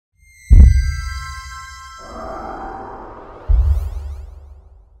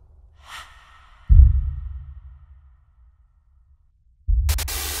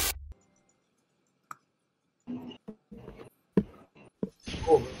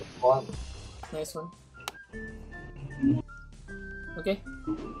Nice one. Okay,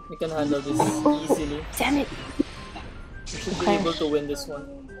 we can handle this easily. Damn it! We should be able to win this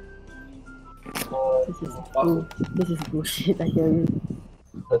one. This is bullshit, I tell you.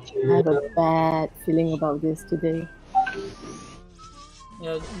 I have a bad feeling about this today.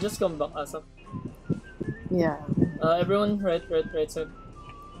 Yeah, just come back, Asap. Yeah. Everyone, right side.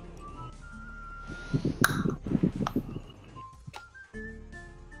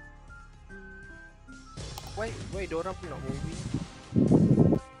 Why Dora pula movie?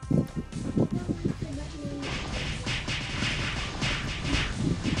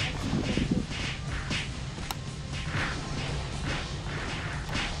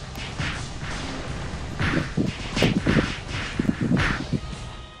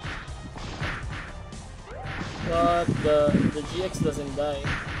 But the GX doesn't die.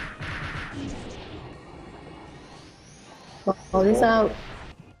 Call this out.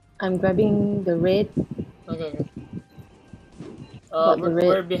 I'm grabbing the red. Okay. Got the red.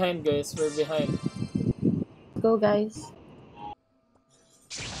 We're behind, guys. We're behind. Go, guys.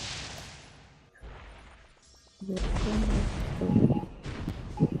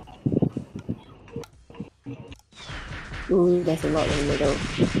 Ooh, there's a lot in the middle.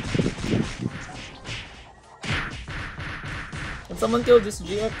 Can someone kill this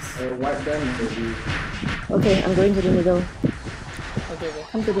GX? Okay, I'm going to the middle. Okay.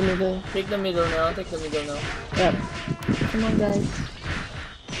 Come to the middle. Take the middle now. Yep. Come on, guys.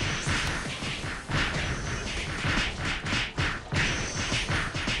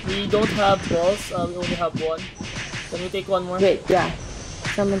 We don't have balls. We only have one. Can we take one more? Wait, yeah.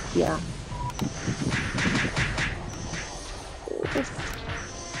 Someone, yeah.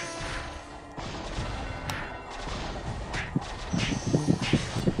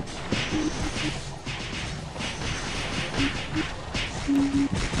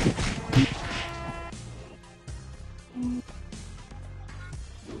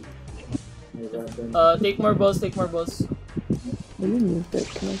 Take more balls. Are you muted?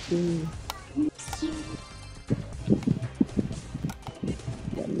 Can I hear you?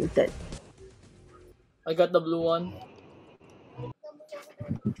 Yeah, muted. I got the blue one.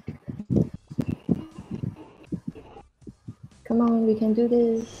 Come on, we can do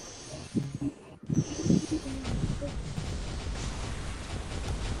this.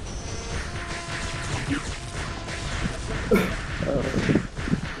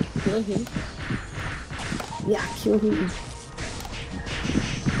 Kill him. Yeah, kill him.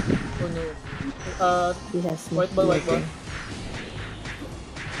 Oh no. He has White ball.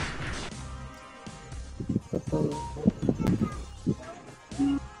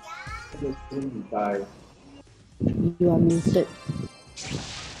 You are muted.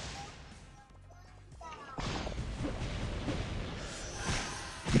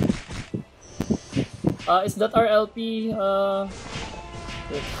 Is that our LP?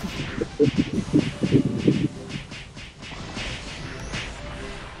 Wait.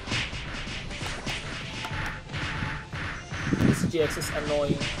 This GX is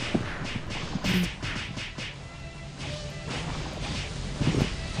annoying.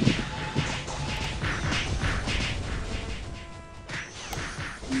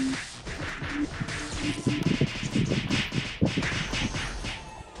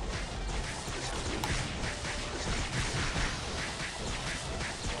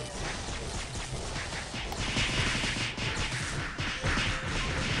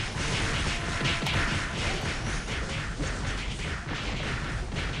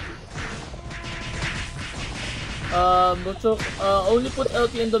 Butchok, only put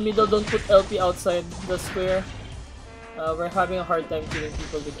LP in the middle, don't put LP outside the square. We're having a hard time killing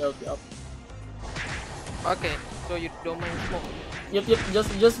people with LP up. Okay, so you don't mind smoke? Yep,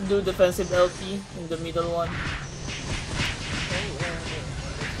 just do defensive LP in the middle one.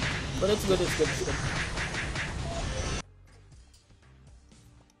 But it's good.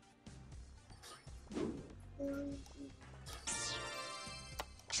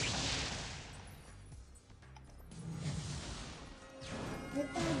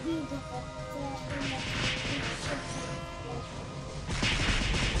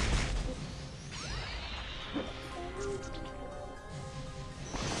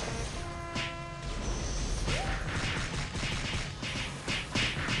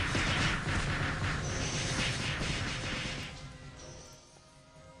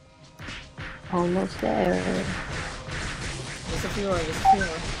 Almost there. Just a few more.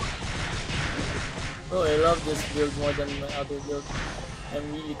 Oh, I love this build more than my other build.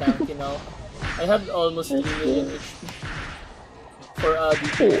 I'm really tanky now. I have almost 3 million HP for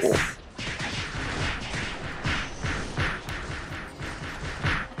DPS.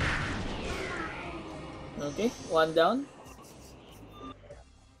 Okay, one down.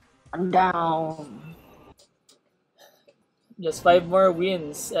 I'm down. Just 5 more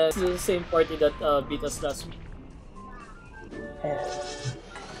wins. This is the same party that beat us last week.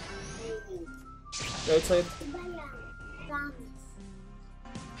 Right side.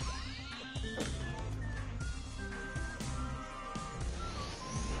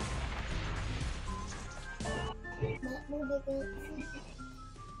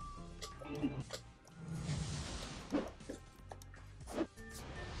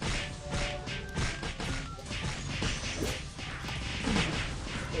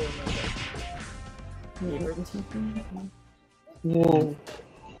 Whoa.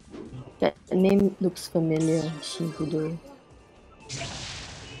 That name looks familiar. Shihudo.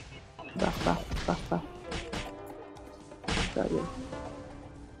 Bah. Got you.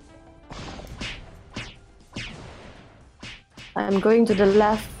 I'm going to the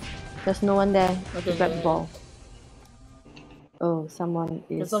left. There's no one there. Okay, Grab yeah, the ball. Oh, someone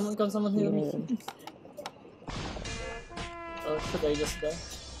is. Can someone heal me? here. Oh, should I just die?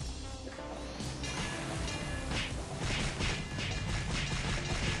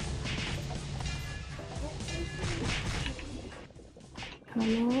 Come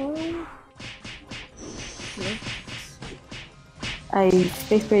on. Yeah. I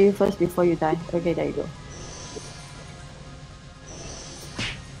space spray you first before you die. Okay, there you go.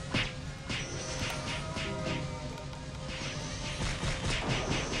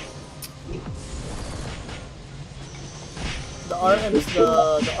 The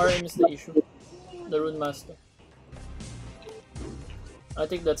RM is the issue. The Rune Master. I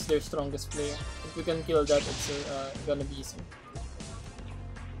think that's their strongest player. If we can kill that, it's gonna be easy.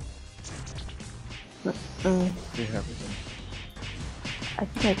 They have it. I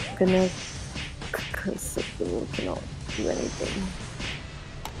think I'm gonna because it cannot do anything.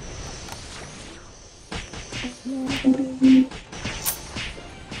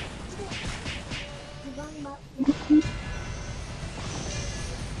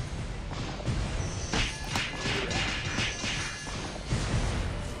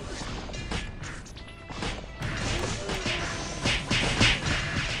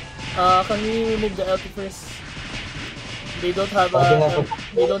 Can we remove the LP first? They don't have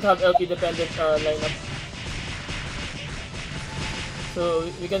LP dependent lineup. So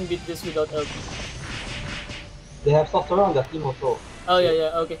we can beat this without LP. They have software on the team also. Oh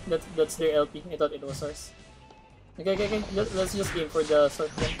yeah, okay. That's their LP. I thought it was ours. Okay. Let's just aim for the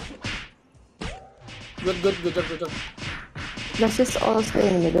short one. Good job. Let's just all stay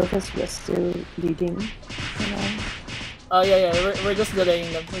in the middle because we're still leading. Yeah. We're just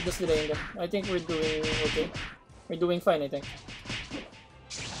delaying them. I think we're doing okay. We're doing fine, I think.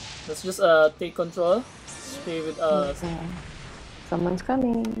 Let's just take control. Stay with us. Someone's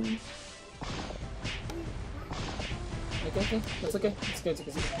coming. Okay. That's okay. It's good.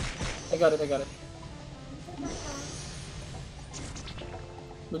 I got it.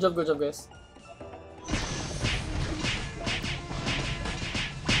 Good job, guys.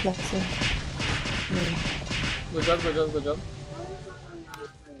 Let's see. Good job.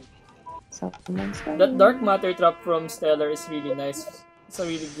 Someone's coming. That dark matter trap from Stellar is really nice. It's a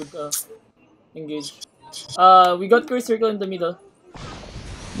really good engage. We got curse circle in the middle.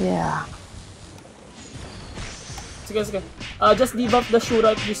 Yeah. It's okay. Just debuff the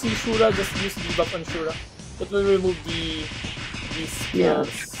Shura. If you see Shura, just use debuff on Shura. It will remove the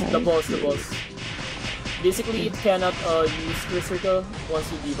balls. Basically, it cannot use curse circle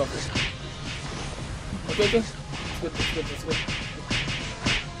once you debuff it. Okay. It's good.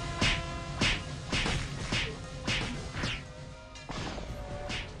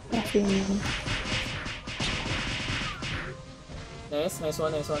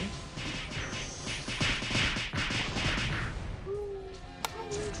 Nice one.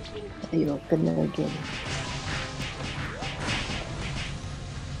 You open it again.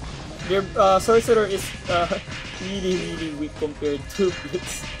 Their sorcerer is really weak compared to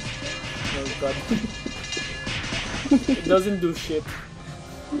Blitz. Oh god. It doesn't do shit.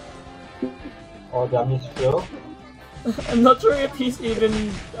 Or damage skill. I'm not sure if he's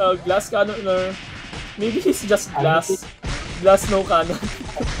even glass cannon or maybe he's just glass no cannon.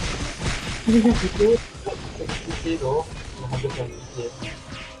 60k though, 120k.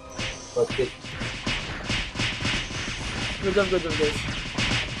 But it. Good job guys.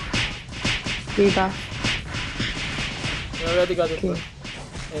 Rebuff. You already got it. Okay.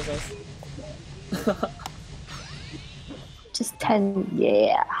 Nice. Just 10,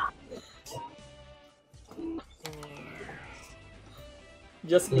 yeah.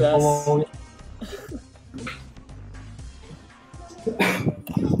 Just glass.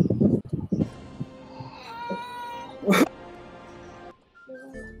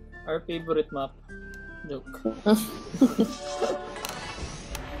 favorite map. Joke.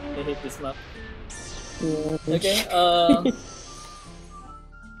 I hate this map. Okay,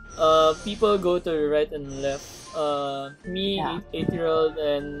 people go to the right and left. Me, Yeah. 8-year-old,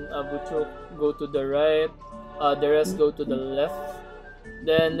 and Butcho go to the right. The rest go to the left.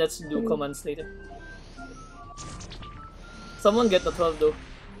 Then let's do commands later. Someone get the 12 though.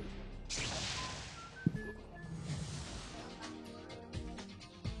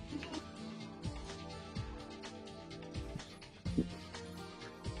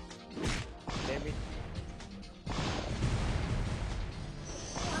 Damn it.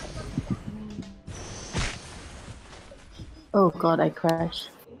 Oh god, I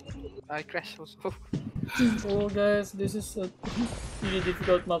crashed. I crashed also. Oh guys, this is a really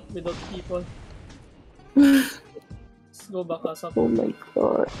difficult map without people. Let's go back us up. Oh my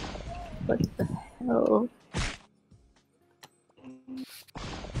god. What the hell?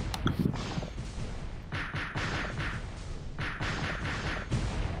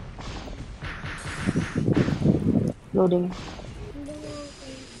 Loading.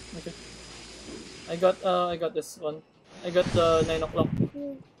 Okay. I got this one. I got the 9 o'clock.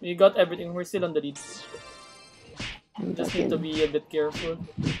 We got everything. We're still on the lead. Just need to be a bit careful.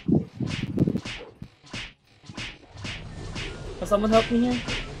 Can someone help me here?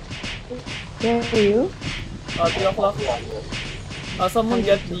 Where are you? 3 o'clock. Someone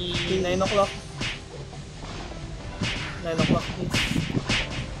get the 9 o'clock. 9 o'clock, please.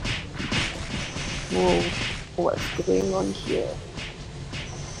 Whoa. What's going on here?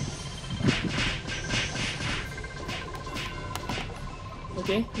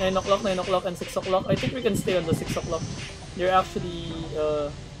 Okay, 9 o'clock, 9 o'clock, and 6 o'clock. I think we can stay on the 6 o'clock. They're actually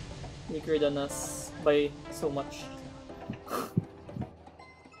weaker than us by so much.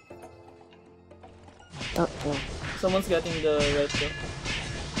 Uh-oh. Someone's getting the red though.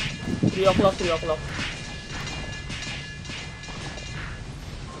 3 o'clock, 3 o'clock.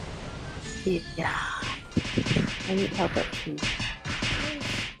 Yeah. I need help actually.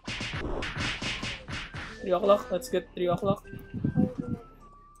 3 o'clock, let's get 3 o'clock.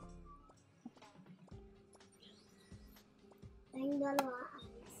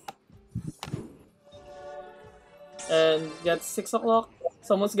 And get 6 o'clock.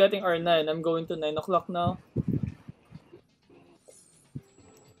 Someone's getting R9. I'm going to 9 o'clock now.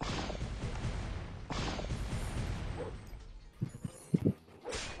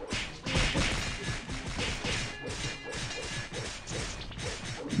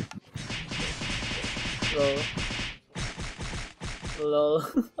 Lol.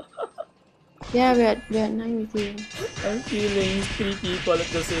 Yeah, we're at 9 with you. I'm feeling 3 people at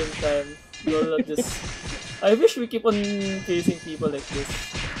the same time. Lol, I wish we keep on facing people like this.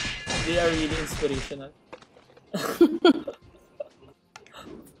 They are really inspirational.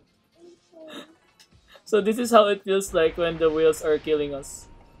 So this is how it feels like when the whales are killing us.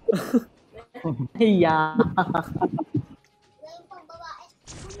 Yeah.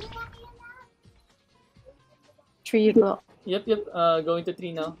 3 o'clock. Yep, going to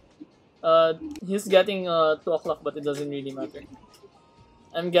 3 now. He's getting 2 o'clock, but it doesn't really matter.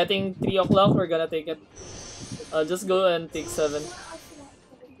 I'm getting 3 o'clock, we're gonna take it. Just go and take 7.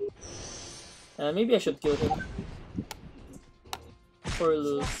 Maybe I should kill him. Or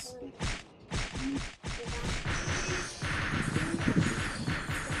lose.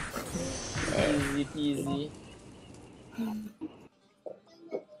 Easy peasy.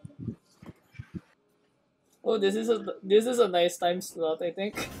 Oh, this is a nice time slot, I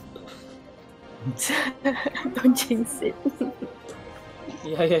think. Don't jinx it.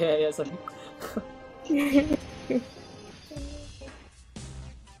 Yeah, sorry.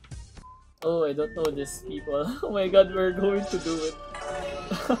 Oh, I don't know these people. Oh my god, we're going to do it.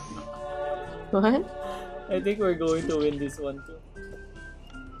 What? I think we're going to win this one too.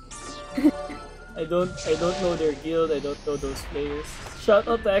 I don't know their guild, I don't know those players. Shout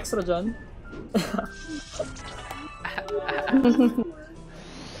out to Extra John.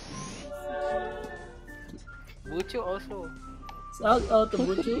 Bucho also. Shout out to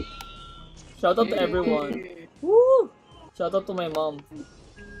Buchu. Shout out to everyone. Woo! Shout out to my mom.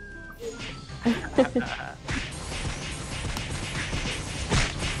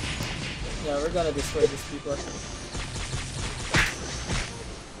 Yeah, we're gonna destroy these people.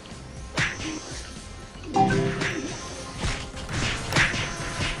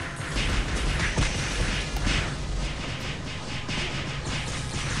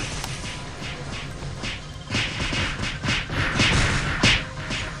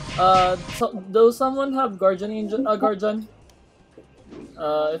 Does someone have Guardian Angel? Guardian?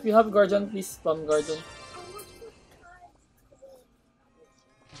 If you have Guardian, please spam Guardian.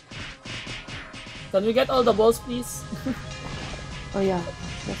 Can we get all the balls, please? Oh yeah,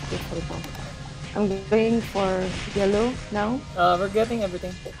 let's go for the ball. I'm going for yellow now. We're getting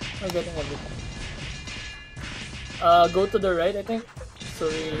everything. We're getting everything. Go to the right, I think. So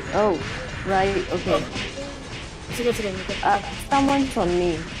we... Oh, right, okay. Sige. Someone's on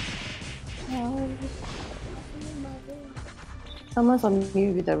me. Someone's on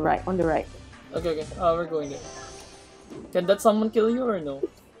me with the right, on the right. Okay. We're going there. Can that someone kill you or no?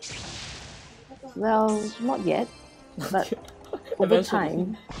 Well, not yet, but over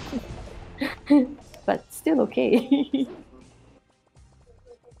Eventually. time. But still okay.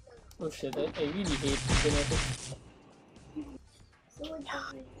 Oh shit, I really hate genetics.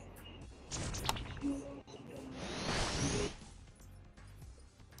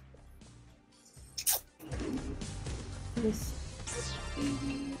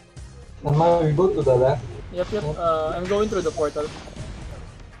 Am we go to the left? Yep. I'm going through the portal.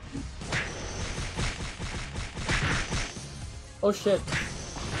 Oh shit.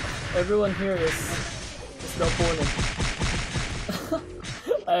 Everyone here is the opponent.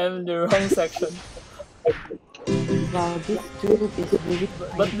 I am in the wrong section. Wow, this dude is really.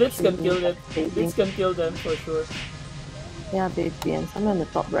 But Blitz can kill it. Blitz can kill them for sure. Yeah, baby, and I'm on the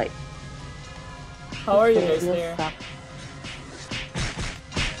top right. How are you guys there?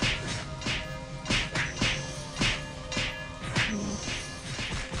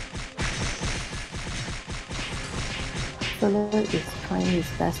 Filler is trying his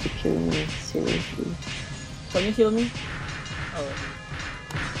best to kill me, seriously. Can you heal me? Oh.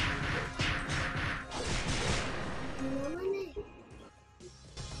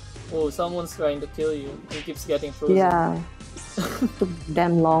 Oh, someone's trying to kill you. He keeps getting frozen. Yeah. Took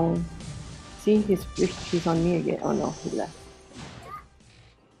damn long. See, he's on me again. Oh no, he left.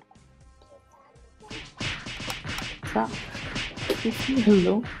 Stop. Is he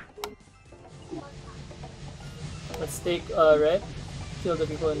hello? Let's take right. Kill the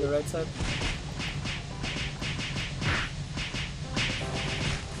people on the right side.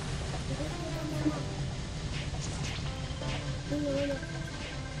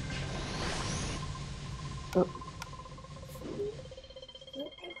 Oh.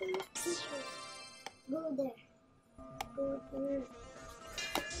 Go there. Go there.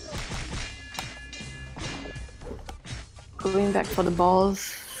 Going back for the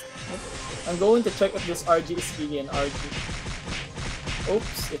balls. I'm going to check if this RG is really an RG.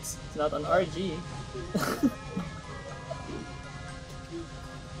 Oops, it's not an RG.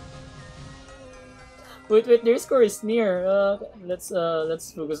 Wait, their score is near. Let's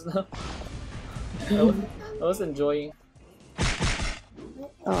focus now. I was enjoying.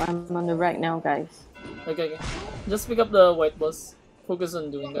 Oh, I'm on the right now, guys. Okay. Just pick up the white boss. Focus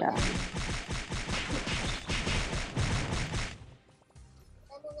on doing that. Yeah.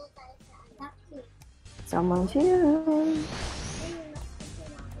 Someone's here.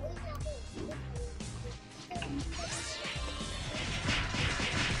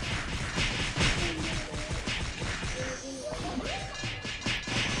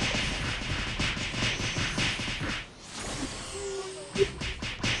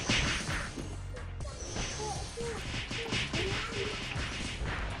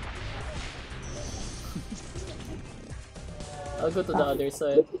 I'll go to the other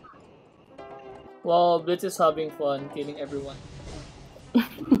side. While Blitz is having fun killing everyone.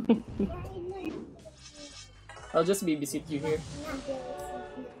 I'll just babysit you here.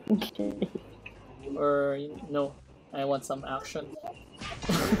 Okay. Or no, I want some action.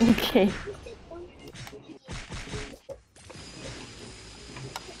 Okay.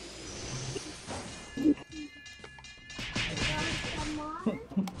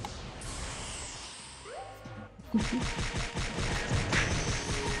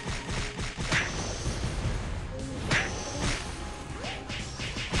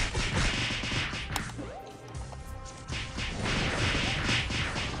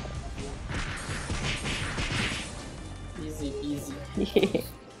 Easy peasy. Yeah.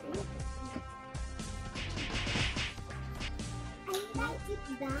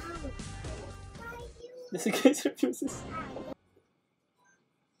 This guy refuses.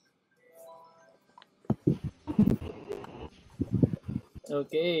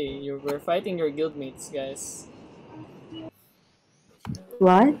 Okay, we're fighting your guildmates, guys.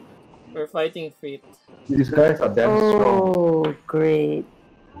 What? We're fighting Fate. These guys are damn strong. Oh, great.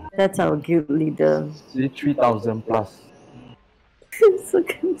 That's our guild leader. See, 3,000 plus. So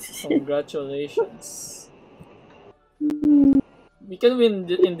good shit. Congratulations. We can win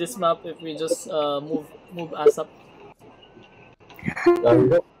in this map if we just move ass up. We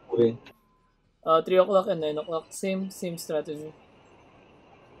don't win. 3 o'clock and 9 o'clock, same strategy.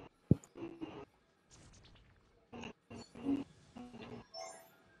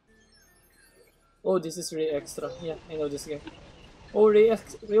 Oh, this is Ray Extra. Yeah, I know this guy. Oh, Ray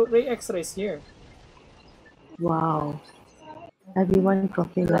Extra is here. Wow. Everyone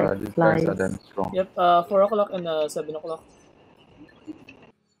dropping like These flies. guys are damn strong. Yep, 4 o'clock and 7 o'clock.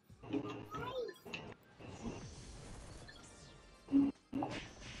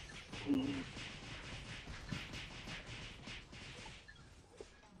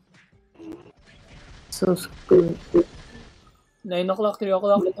 So screwed. 9 o'clock, 3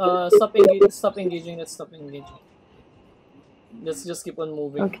 o'clock. Stop engaging. Let's stop engaging. Let's just keep on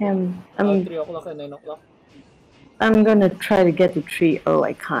moving. Okay, 3 o'clock and 9 o'clock. I'm gonna try to get to 3. Oh,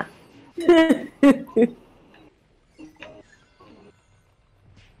 I can't.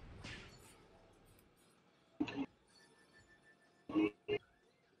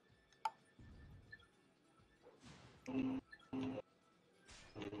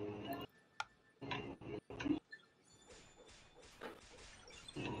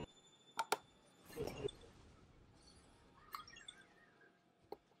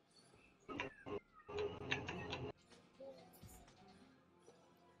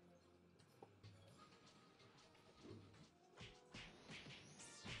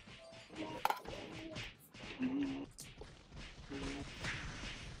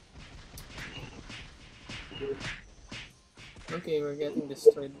 Okay, we're getting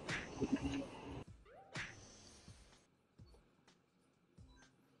destroyed.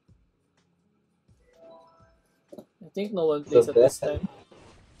 I think no one plays at this time.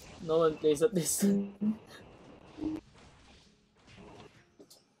 No one plays at this time.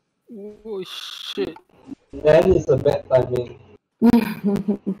 Oh shit. That is a bad timing.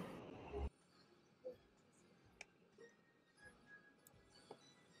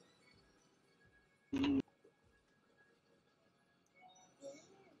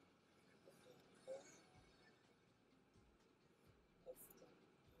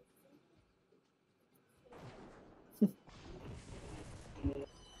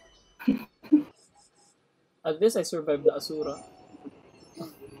 At least I survived the Asura.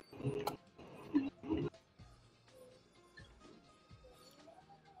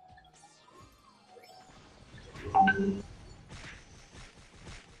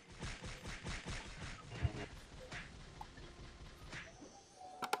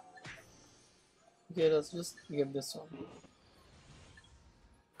 Okay, let's just give this one.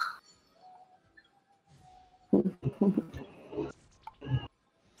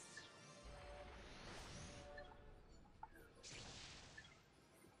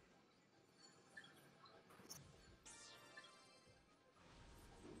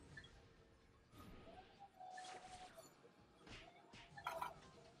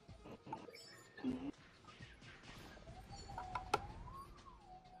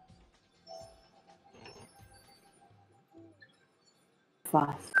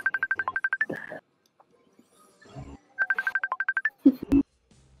 Fast.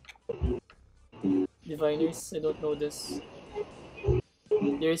 Diviners, I don't know this.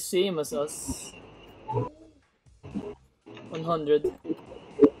 They're same as us. 100.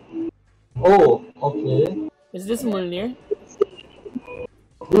 Oh, okay. Is this Mulnir?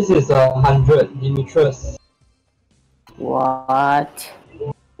 This is 100, Demetrius. What?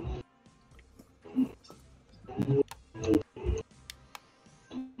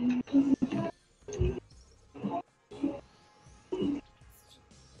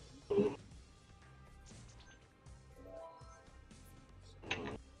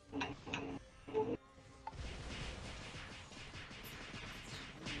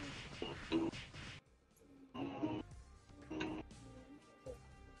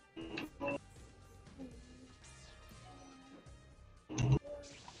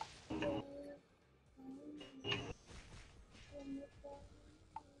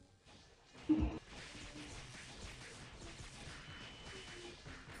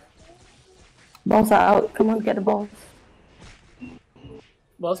 Balls are out. Come on, get the balls.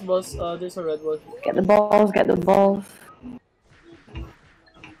 Boss, there's a red one. Get the balls, get the balls.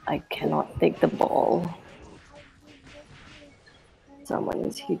 I cannot take the ball. Someone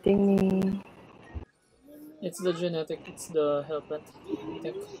is hitting me. It's the genetic, it's the helpet, I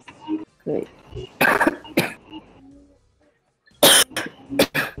think. Great.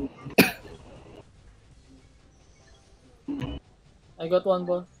 I got one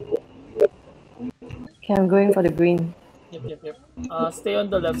ball. Okay, I'm going for the green. Yep. Stay on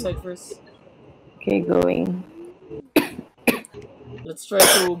the left side first. Okay, going. Let's try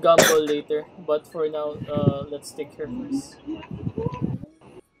to gamble later, but for now, let's take care first.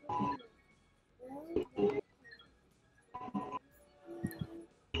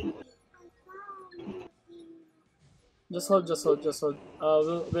 Just hold.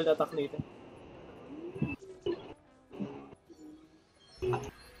 We'll attack later.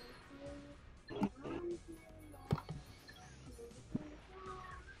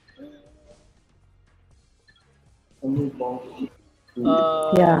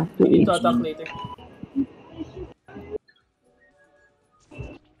 Yeah, We need to each. attack later.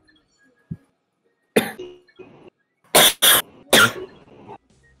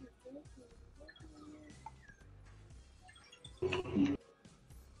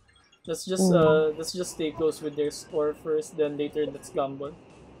 Let's just stay close with their score first, then later let's gamble.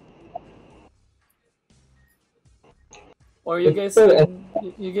 Or you guys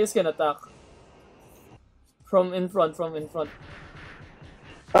can attack from in front,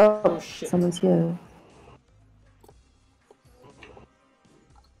 Oh, Oh shit. someone's here.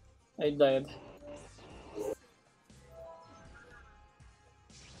 I died.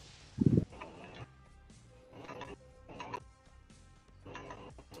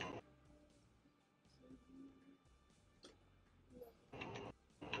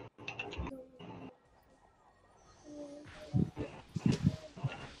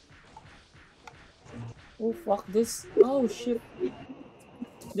 Oh fuck this. Oh shit.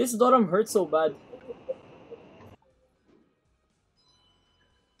 This Doram hurts so bad.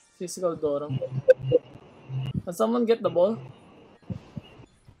 Physical Doram. Can someone get the ball?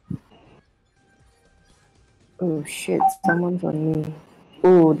 Oh shit, someone's on me.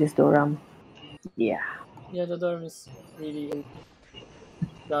 Oh, this Doram. Yeah. Yeah, the Doram is really OP.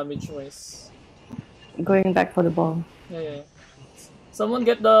 Damage wise. Going back for the ball. Yeah. Someone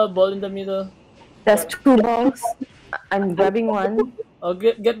get the ball in the middle. There's 2 balls. I'm grabbing one. Oh,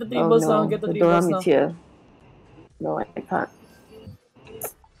 get the 3 Oh balls no, now. Get the the 3 balls Doram now. is here. No, I can't.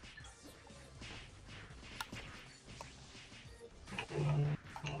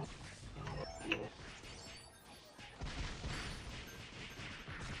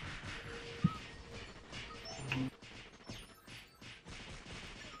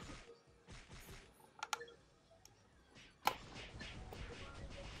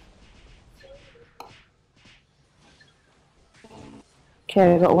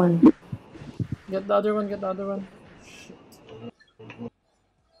 Okay, I got one. Get the other one. Get the other one. Shit.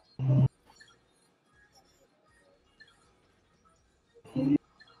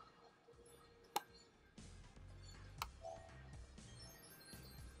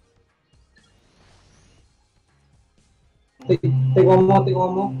 Take one more, take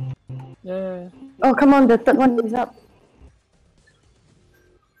one more. Yeah. Oh, come on, the third one is up.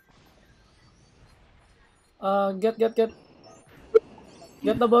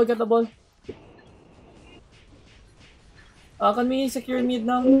 Get the ball. Get the ball. Can we secure mid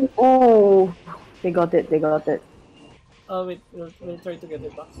now? Oh, they got it. They got it. Wait. We'll try to get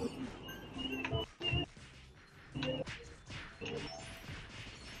it back.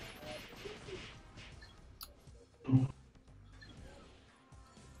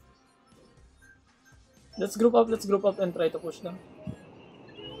 Let's group up and try to push them.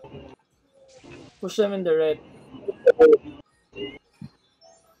 Push them in the red.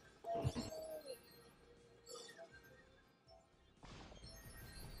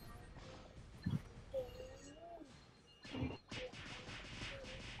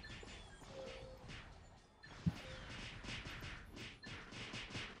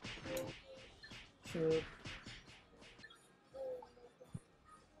 Shoot.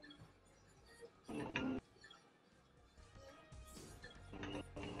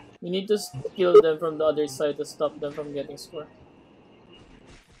 We need to kill them from the other side to stop them from getting score.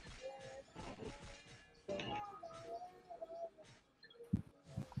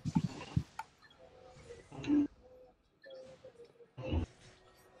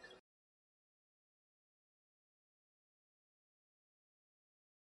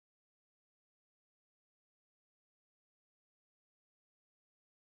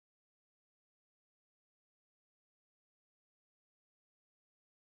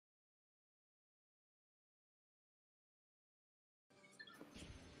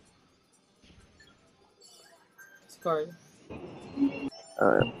 Scar.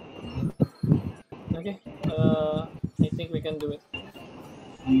 Uh, Okay. I think we can do it.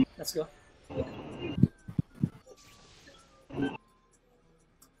 Let's go.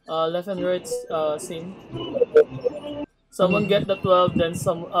 Left and right, same. Someone get the 12, then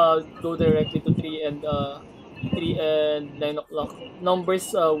some go directly to 3 and 9 o'clock.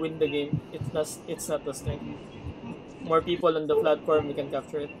 Numbers win the game. It's not the strength. More people on the platform, we can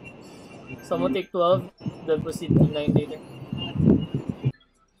capture it. Someone take 12, then proceed to 9 later.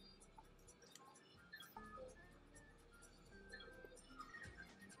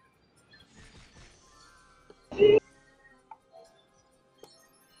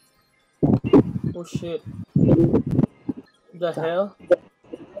 Oh shit. The hell?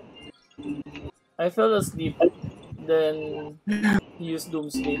 I fell asleep, then used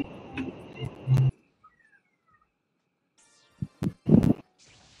Doomsday.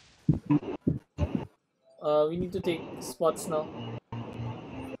 need to take spots now.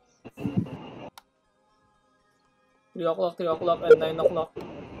 3 o'clock, 3 o'clock, and 9 o'clock.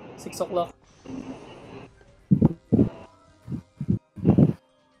 6 o'clock.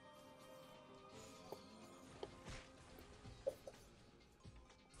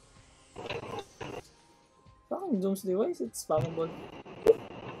 Fucking Doomsday, why is it spammable?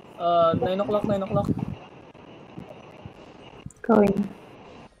 9 o'clock, 9 o'clock. Going.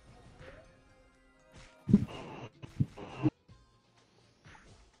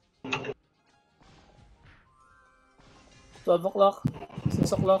 $12 o'clock,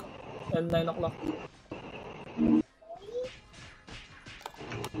 6 o'clock, and 9 o'clock.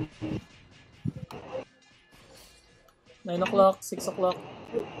 $9 o'clock, 6 o'clock.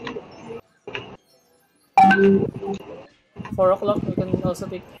 4 o'clock, we can also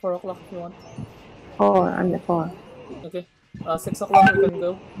take 4 o'clock if you want. 4, I'm the 4. Okay. 6 o'clock, we can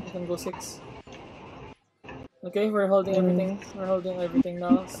go. We can go 6. Okay, we're holding everything. We're holding everything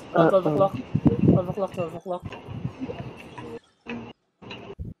now. 12 o'clock. 12 o'clock, 12 o'clock.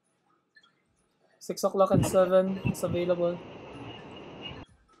 6 o'clock and 7 is available.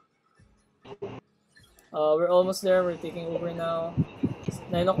 We're almost there. We're taking over now.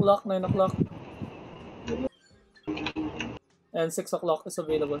 9 o'clock, 9 o'clock. And 6 o'clock is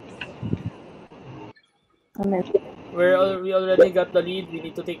available. We already got the lead. We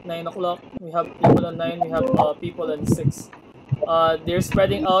need to take 9 o'clock. We have people on 9. We have people on 6. They're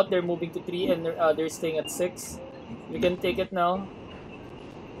spreading out. They're moving to 3 and they're staying at 6. We can take it now.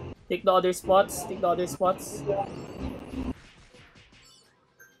 Take the other spots. Take the other spots.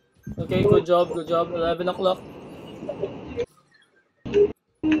 Okay, good job, good job. 11 o'clock.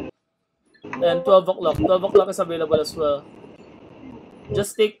 And 12 o'clock. 12 o'clock is available as well.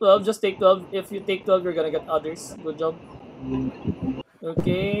 Just take 12, just take 12. If you take 12, you're gonna get others. Good job.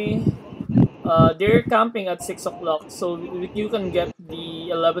 Okay. They're camping at 6 o'clock. So you can get the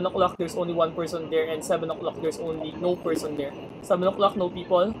 11 o'clock, there's only one person there. And 7 o'clock, there's only no person there. 7 o'clock, no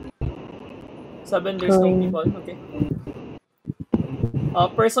people. 7, there's no people. Okay.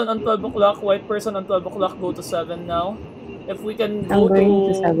 Person on 12 o'clock, white person on 12 o'clock, go to 7 now. If we can go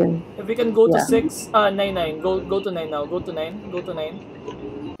to 7. If we can go to 6, 9, 9. Go to 9 now. Go to 9. Go to 9.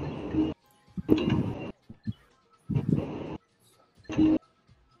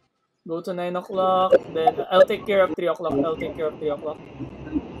 Go to 9 o'clock. Then I'll take care of 3 o'clock. I'll take care of 3 o'clock.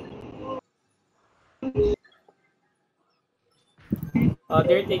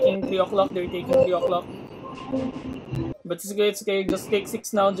 They're taking 3 o'clock. They're taking 3 o'clock. But it's okay, it's okay. Just take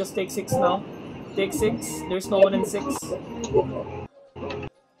 6 now. Just take 6 now. Take 6. There's no one in 6.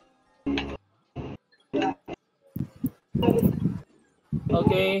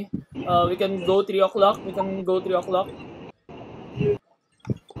 Okay. We can go 3 o'clock. We can go 3 o'clock.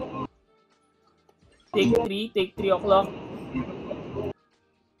 Take 3. Take 3 o'clock.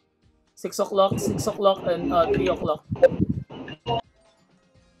 6 o'clock. 6 o'clock and 3 o'clock.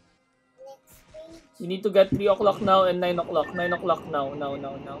 You need to get 3 o'clock now and 9 o'clock. 9 o'clock now. Now.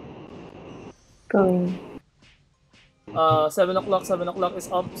 Going. 7 o'clock. 7 o'clock is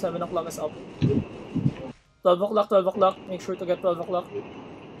up. 7 o'clock is up. 12 o'clock. 12 o'clock. Make sure to get 12 o'clock.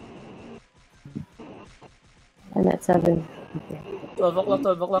 I'm at 7. Okay. 12 o'clock.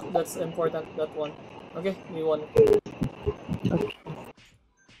 12 o'clock. That's important. That one. Okay, we won. Okay.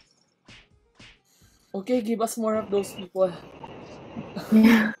 Okay, give us more of those people.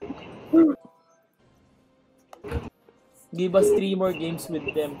 Yeah. Give us 3 more games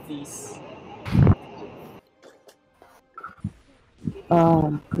with them, please.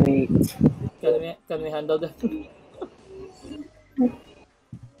 Oh, great. Can we handle that?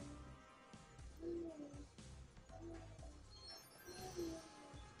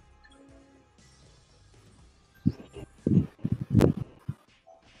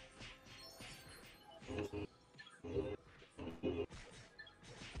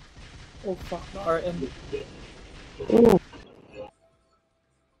 Oh fuck, the RM. Ooh.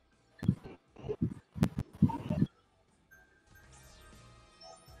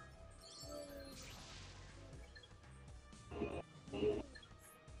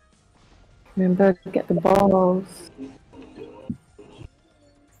 Remember to get the balls.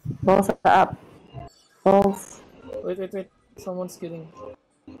 Balls are up. Balls. Wait. Someone's killing.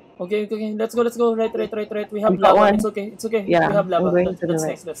 Okay. Let's go. Right. We have We got lava. one. It's okay. Yeah, we have lava. I'm going to the That's right.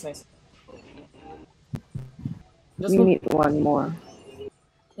 nice. That's nice. Just We move. need one more.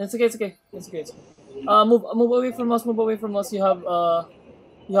 It's okay. Move away from us. You have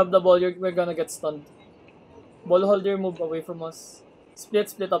the ball. We're gonna get stunned. Ball holder, move away from us.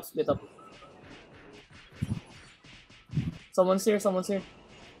 Split up. Someone's here.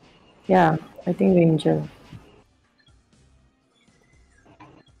 Yeah, I think Ranger.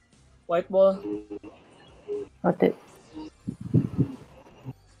 White ball. Got it.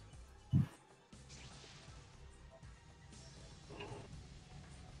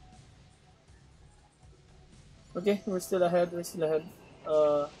 Okay, we're still ahead. We're still ahead.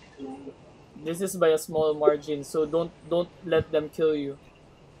 This is by a small margin, so don't let them kill you.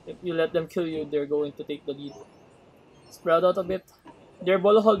 If you let them kill you, they're going to take the lead. Spread out a bit. Their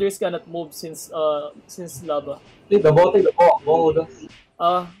ball holders cannot move since lava. Take the ball, ball holders.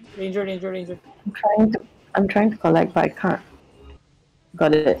 Ranger. I'm trying to collect, but I can't.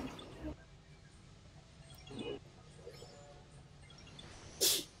 Got it.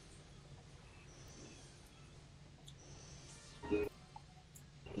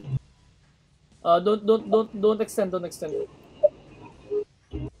 Don't extend. Don't extend.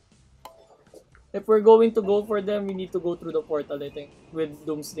 If we're going to go for them, we need to go through the portal, I think, with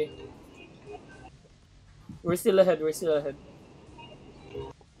Doomsday. We're still ahead. We're still ahead.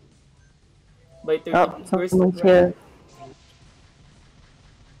 By 30. Oh, We're still, someone's here.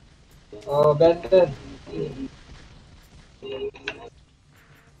 Ben.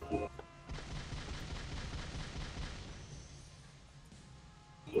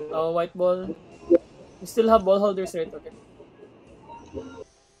 white ball. We still have ball holders, right? Okay.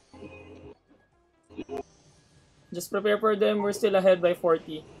 Just prepare for them. We're still ahead by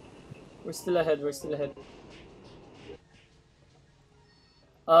 40. We're still ahead. We're still ahead.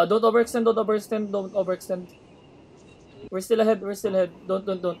 Don't overextend. Don't overextend. Don't overextend. We're still ahead. We're still ahead. Don't.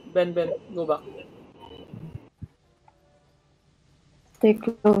 Ben. Go back. Stay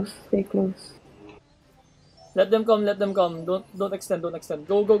close. Stay close. Let them come. Let them come. Don't extend. Don't extend.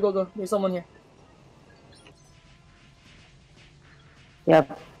 Go. There's someone here.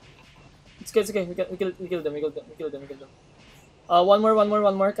 Yep. It's okay. We kill them. We kill them. One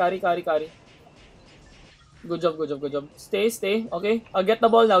more. Carry. Good job. Stay. Okay. Get the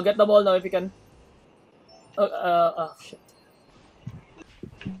ball now. If you can. Shit.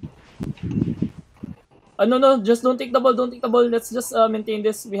 No. Just don't take the ball. Let's just maintain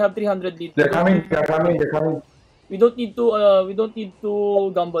this. We have 300 lead. They're coming. We don't need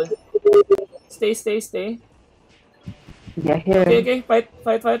to gamble. Stay. Yeah, here. Okay. Fight.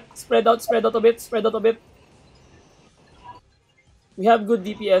 Spread out a bit. We have good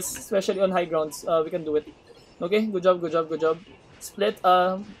DPS, especially on high grounds. We can do it. Okay, good job. Split.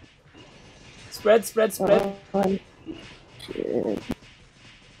 Spread. Shit.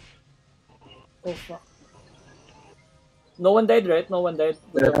 Oh fuck. No one died, right? No one died.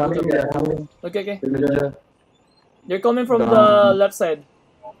 They're coming. Okay. They're coming from the left side.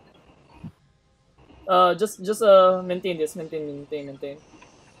 Just maintain this. Maintain.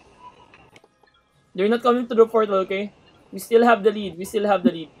 They're not coming to the portal, okay? We still have the lead.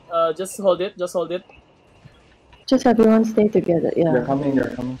 Just hold it. Just everyone stay together. Yeah. They're coming.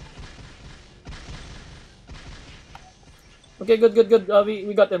 Okay, good. We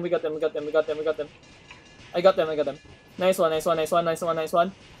got them. I got them. Nice one.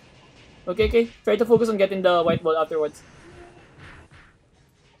 Okay. Try to focus on getting the white ball afterwards.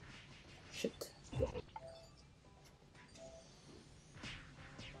 Shit.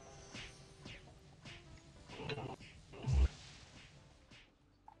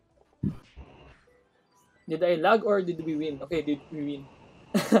 Did I lag or did we win? Okay, did we win?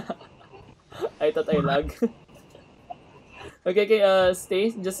 I thought I lag. Okay,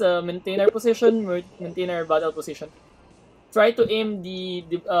 stay. Just maintain our position, maintain our battle position. Try to aim the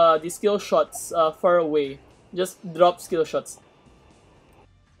skill shots far away. Just drop skill shots.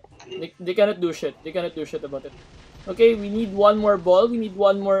 They cannot do shit. About it. Okay, we need one more ball. We need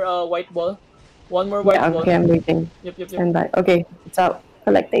one more white ball. One more white ball. Okay, I'm waiting. Yep. Stand by. Okay, it's out.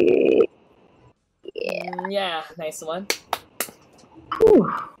 Collect it. Yeah, nice one. Whew.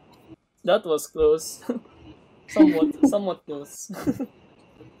 That was close. somewhat close.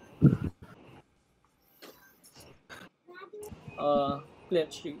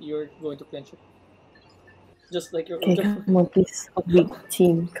 Clinch. You're going to clinch it. Just like your Okay, come on, please. A big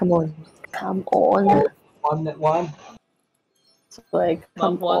team. Come on. One. Like,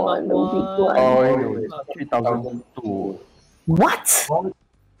 come on. Map one. Oh, anyway, 3,002. What?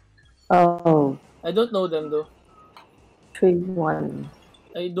 Oh, I don't know them though. 3-1.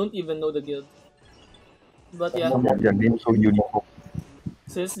 I don't even know the guild. But yeah, Some of their names so unique.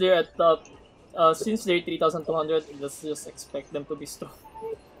 since they're at top, since they're 3,200, let's just expect them to be strong.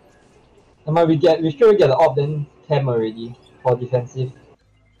 We should get the op then Tem already for defensive.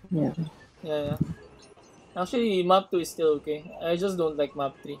 Yeah. Yeah. Actually, map 2 is still okay. I just don't like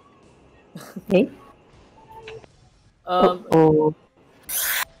map 3. Hey? Oh,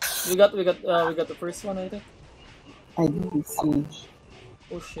 We got the first one, I think. I do see.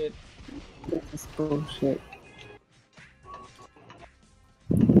 Oh shit. This is bullshit.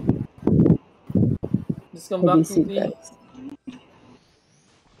 Just come Maybe back see quickly. guys.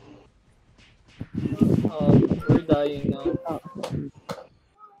 We're dying now. Oh,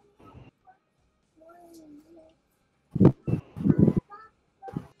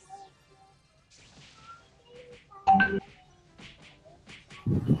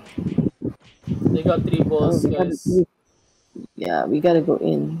 They got 3 balls, we gotta, guys. yeah, we gotta go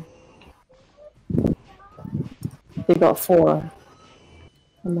in. They got 4.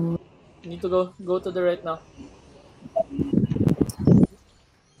 Come on. You need to go to the right now.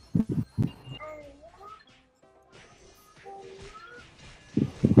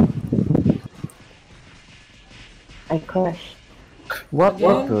 I crashed. What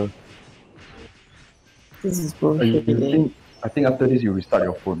Again? the? This is I bullshit. think after this you restart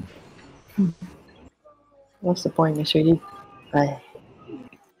your phone. What's the point? It's really. I.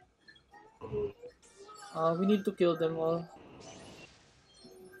 We need to kill them all.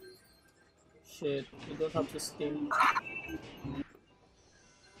 Shit, we don't have to sting.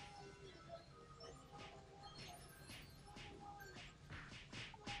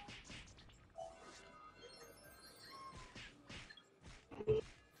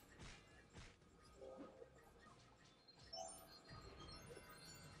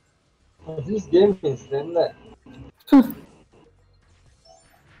 This game is then that.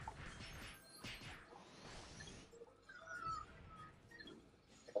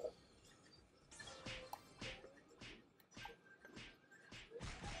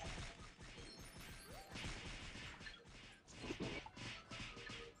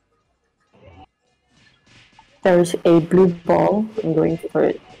 There is a blue ball. I'm going for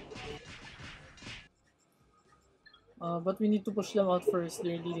it. But we need to push them out first.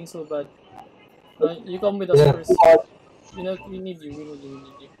 They're leading so bad. You come with us Yeah. first. We need you. We need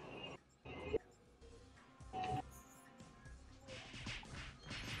you.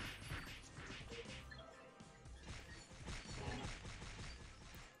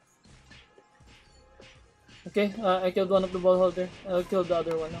 Okay, I killed one of the ball holder. I'll kill the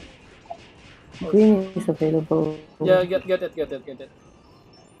other one now. Green is available. Yeah, get it.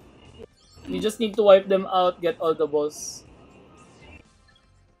 You just need to wipe them out, get all the balls.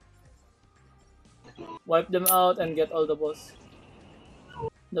 Wipe them out and get all the balls.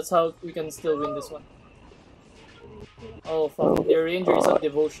 That's how we can still win this one. Oh fuck, their ranger is at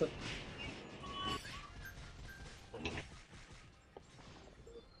devotion.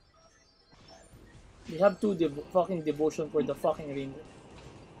 We have 2 fucking devotion for the fucking ranger.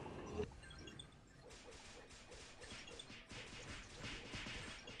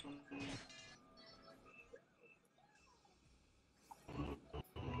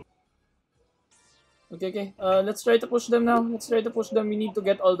 Okay. Let's try to push them now. Let's try to push them. We need to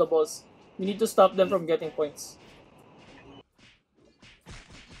get all the balls. We need to stop them from getting points.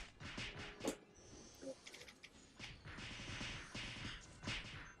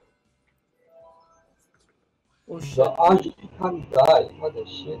 Oh The shit. RGB can't die. What the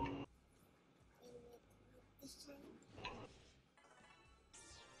shit?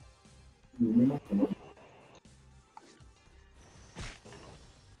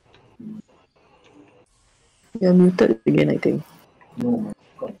 You're muted again, I think.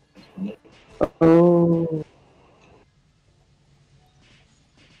 Oh.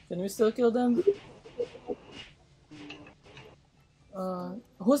 Can we still kill them?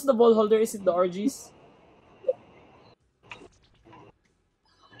 Who's the ball holder? Is it the RGs?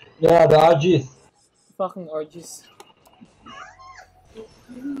 Yeah, the RGs. Fucking RGs.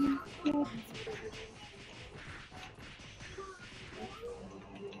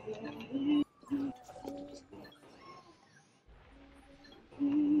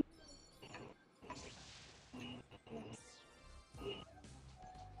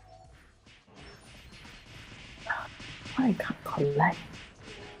 I can't collect.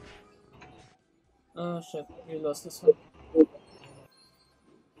 Oh shit, we lost this one.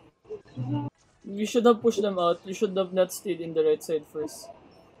 We should have pushed them out. You should have not stayed in the right side first.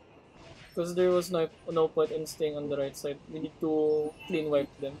 Because there was no point in staying on the right side. We need to clean wipe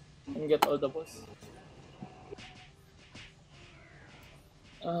them and get all the balls.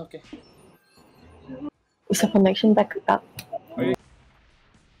 Okay. Is the connection back up?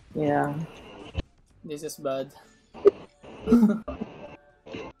 Yeah. This is bad.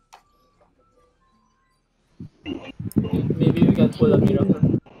 Maybe we can pull a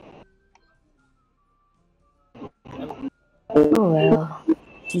miracle. Oh well.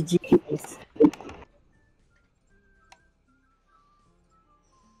 GG.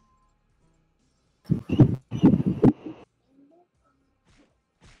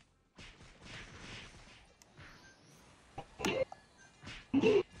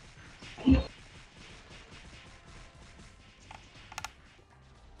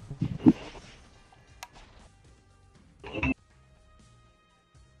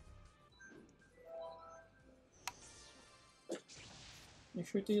 Make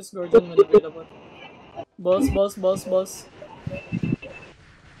sure to use Guardian when available. Balls, balls, balls, balls.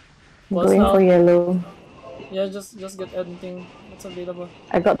 Balls Going now. for yellow. Yeah, just get anything that's available.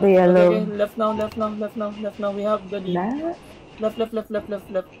 I got the Okay, yellow. okay. Left now, left now, left now, left now. We have the lead. Left? Left, left, left, left,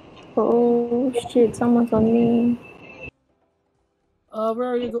 left, left. Oh shit, someone's on me. Where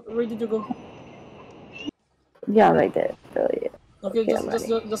are you? Where did you go? Yeah, like that. So, yeah. Okay, Okay, I'm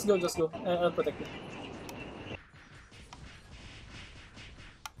running. just go. I'll protect you.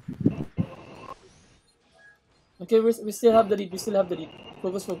 Okay, we still have the lead. We still have the lead.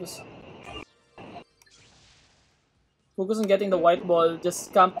 Focus, focus. Focus on getting the white ball.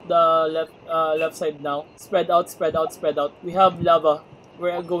 Just camp the left side now. Spread out, spread out, spread out. We have lava.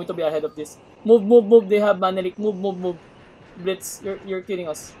 We're going to be ahead of this. Move, move, move. They have Manelik. Move, move, move. Blitz, you're kidding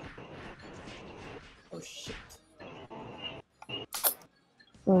us. Oh shit.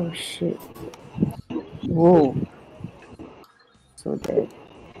 Oh shit. Whoa. So dead.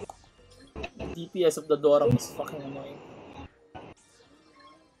 DPS of the Doram is fucking annoying.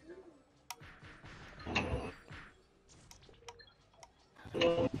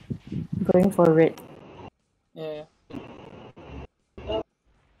 Going for red. Yeah.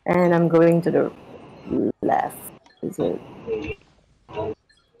 And I'm going to the left. Is it?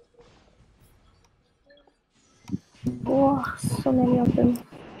 Oh, so many of them.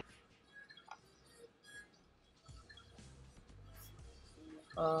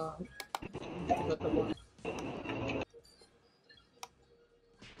 I got the ball.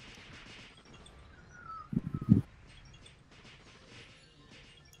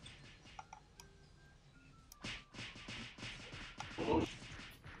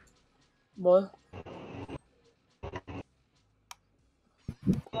 Ball.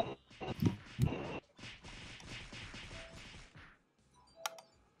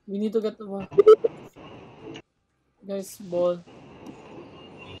 We need to get the ball. Guys, ball.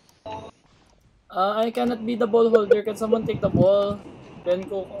 I cannot be the ball holder. Can someone take the ball?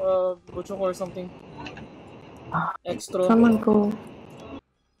 Benko, Butchok or something. Extra. Someone go.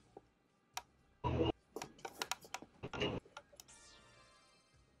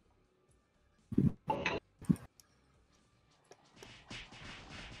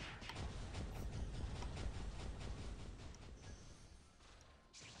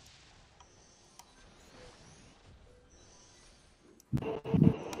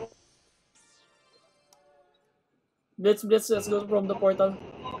 Blitz, blitz, let's go from the portal.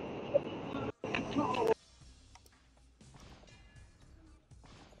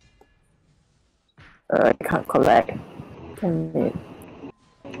 I can't collect. 10 minutes.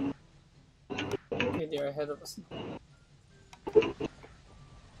 Okay, they're ahead of us.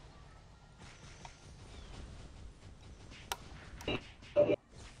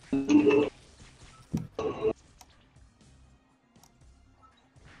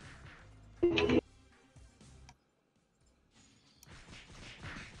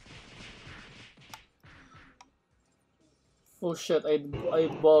 Oh shit, I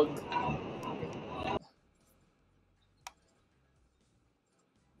bugged.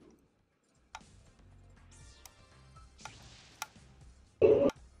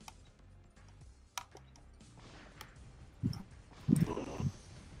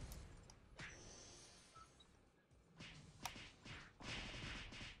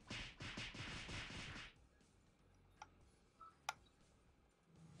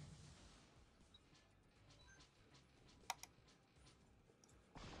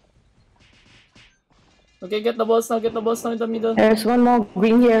 Okay, get the balls now, in the middle. There's one more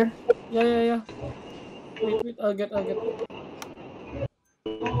green here. Yeah. Wait, I'll get.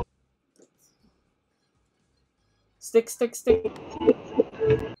 Stick.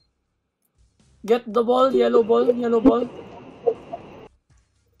 Get the ball, yellow ball. Yellow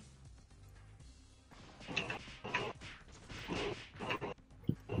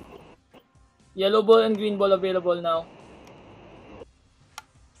ball and green ball available now.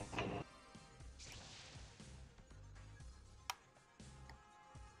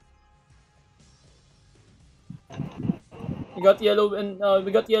 We got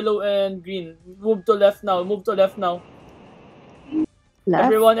yellow and green. Move to left now. Left?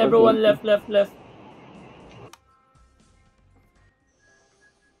 Everyone, Okay. left.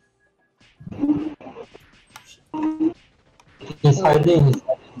 He's hiding.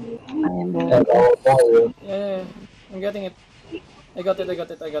 I am At our ball. Yeah. I'm getting it. I got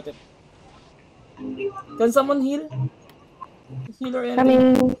it. Can someone heal? Heal or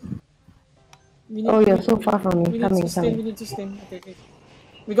anything? coming. We need, Oh, you're so far from me. we need Coming. to sustain. Okay.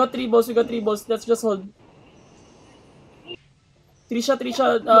 We got 3 balls. Let's just hold. Trisha,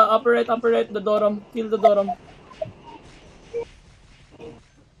 upper right, the Doram. Kill the Doram.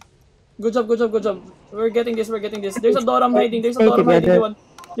 Good job, good job, good job. We're getting this, we're getting this. There's a Doram hiding, there's a Stay Doram hiding. together. One.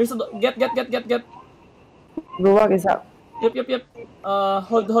 There's a get. Ruwag is up. Yep.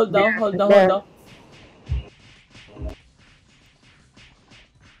 Hold down, hold down, There. hold down.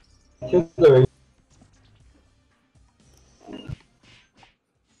 Kill the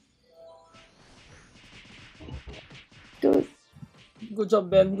Dude. Good job,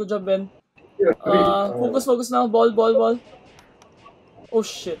 Ben. Good job, Ben. Focus now. Ball. Oh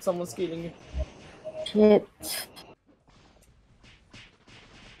shit, someone's killing you. Shit.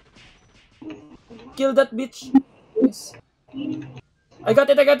 Kill that bitch. Yes. I got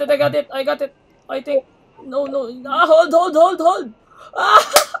it. I think. No. Hold. Ah!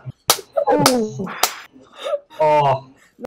 Oh. Oh,